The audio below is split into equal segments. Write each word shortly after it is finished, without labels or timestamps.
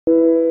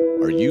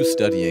Are you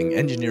studying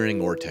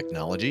engineering or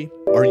technology?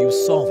 Are you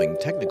solving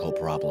technical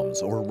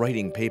problems or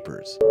writing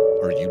papers?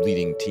 Are you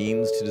leading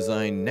teams to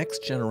design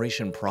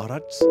next-generation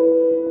products?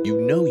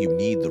 You know you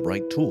need the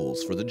right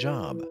tools for the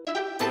job.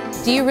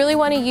 Do you really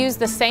want to use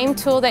the same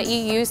tool that you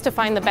use to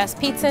find the best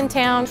pizza in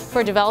town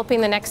for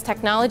developing the next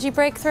technology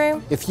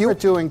breakthrough? If you are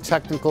doing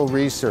technical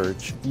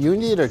research, you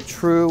need a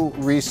true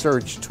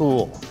research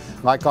tool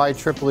like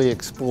IEEE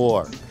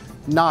Xplore,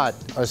 not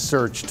a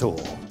search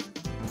tool.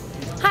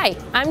 Hi,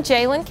 I'm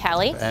Jalen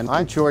Kelly. And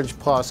I'm George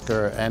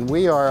Plosker, and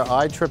we are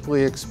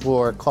IEEE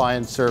Xplore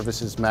Client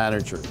Services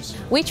Managers.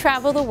 We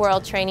travel the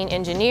world training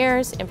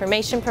engineers,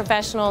 information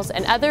professionals,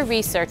 and other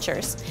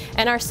researchers,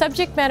 and are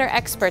subject matter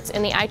experts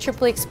in the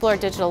IEEE Xplore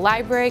Digital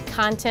Library,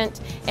 content,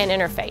 and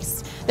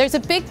interface. There's a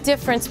big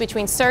difference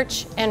between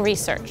search and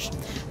research.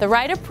 The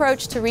right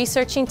approach to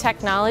researching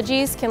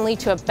technologies can lead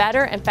to a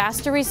better and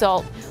faster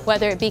result,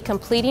 whether it be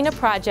completing a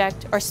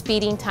project or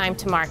speeding time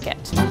to market.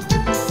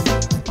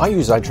 I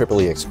use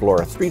IEEE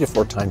Xplore 3 to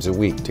 4 times a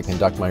week to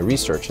conduct my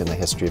research in the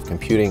history of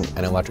computing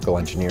and electrical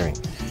engineering.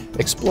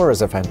 Xplore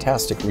is a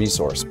fantastic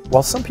resource.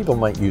 While some people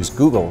might use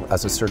Google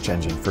as a search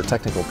engine for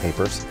technical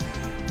papers,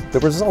 the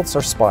results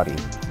are spotty.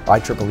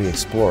 IEEE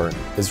Xplore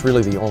is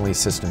really the only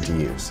system to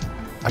use.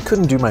 I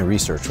couldn't do my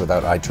research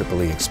without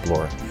IEEE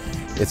Xplore.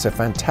 It's a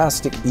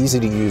fantastic,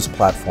 easy-to-use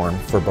platform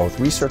for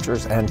both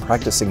researchers and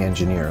practicing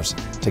engineers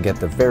to get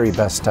the very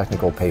best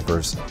technical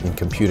papers in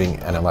computing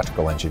and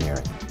electrical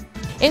engineering.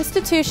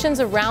 Institutions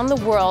around the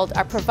world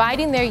are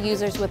providing their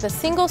users with a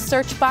single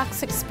search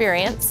box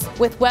experience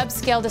with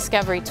web-scale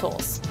discovery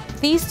tools.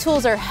 These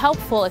tools are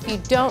helpful if you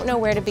don't know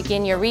where to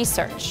begin your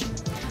research.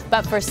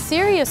 But for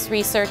serious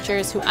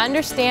researchers who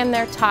understand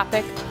their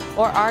topic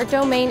or are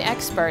domain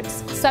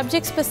experts,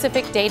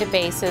 subject-specific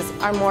databases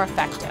are more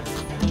effective.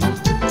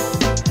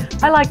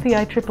 I like the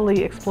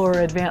IEEE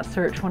Xplore Advanced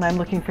Search when I'm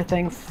looking for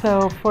things.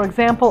 So, for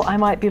example, I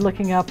might be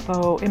looking up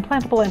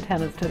implantable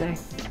antennas today.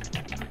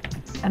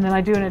 And then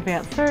I do an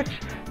advanced search,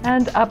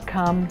 and up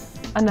come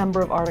a number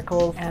of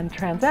articles and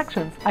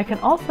transactions. I can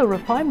also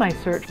refine my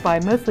search by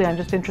mostly I'm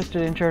just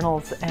interested in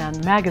journals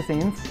and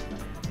magazines.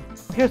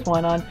 Here's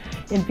one on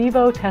in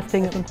vivo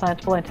testing of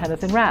implantable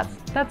antennas in rats.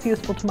 That's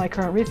useful to my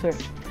current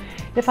research.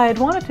 If I had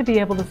wanted to be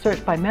able to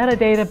search by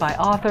metadata, by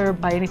author,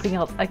 by anything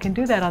else, I can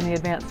do that on the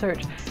advanced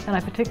search, and I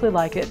particularly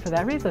like it for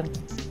that reason.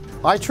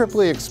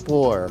 IEEE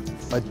Xplore,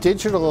 a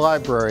digital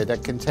library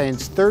that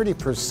contains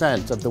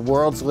 30% of the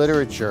world's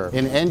literature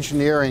in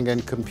engineering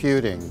and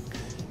computing,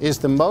 is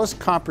the most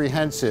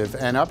comprehensive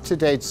and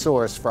up-to-date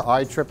source for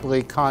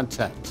IEEE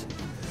content.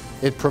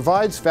 It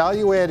provides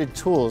value-added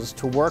tools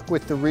to work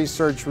with the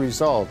research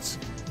results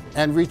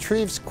and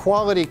retrieves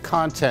quality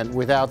content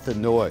without the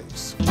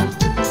noise.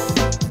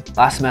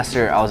 Last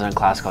semester, I was in a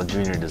class called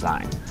Junior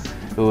Design.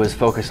 It was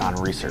focused on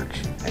research,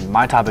 and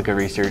my topic of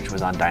research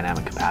was on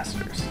dynamic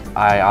capacitors.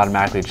 I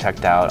automatically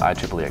checked out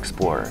IEEE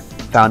Xplore,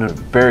 found a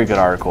very good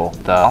article.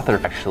 The author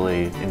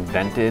actually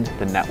invented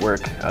the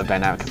network of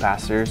dynamic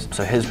capacitors,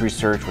 so his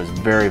research was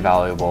very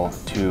valuable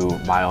to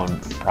my own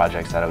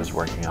projects that I was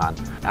working on.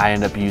 I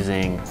ended up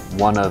using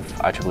one of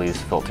IEEE's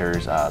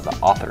filters, the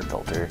author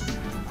filter,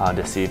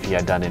 to see if he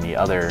had done any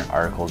other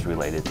articles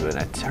related to it.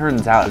 And it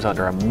turns out it was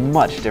under a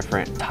much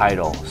different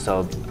title,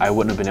 so I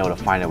wouldn't have been able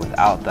to find it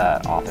without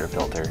that author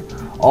filter.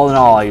 All in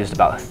all, I used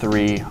about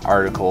 3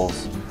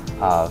 articles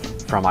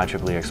from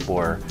IEEE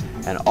Xplore,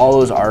 and all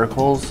those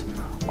articles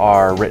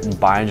are written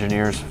by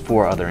engineers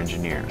for other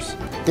engineers.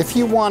 If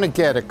you want to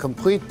get a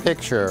complete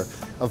picture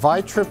of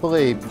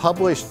IEEE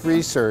published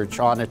research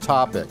on a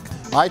topic,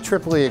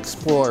 IEEE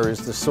Xplore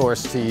is the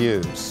source to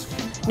use.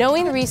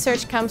 Knowing the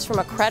research comes from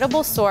a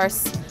credible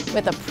source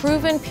with a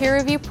proven peer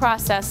review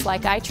process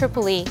like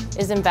IEEE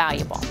is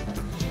invaluable,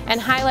 and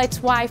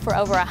highlights why for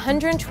over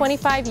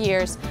 125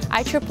 years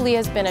IEEE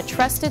has been a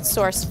trusted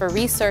source for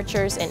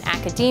researchers in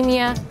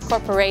academia,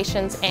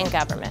 corporations, and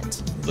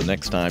government. The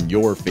next time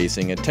you're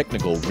facing a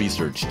technical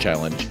research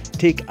challenge,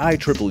 take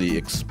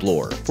IEEE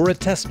Xplore for a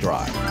test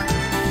drive.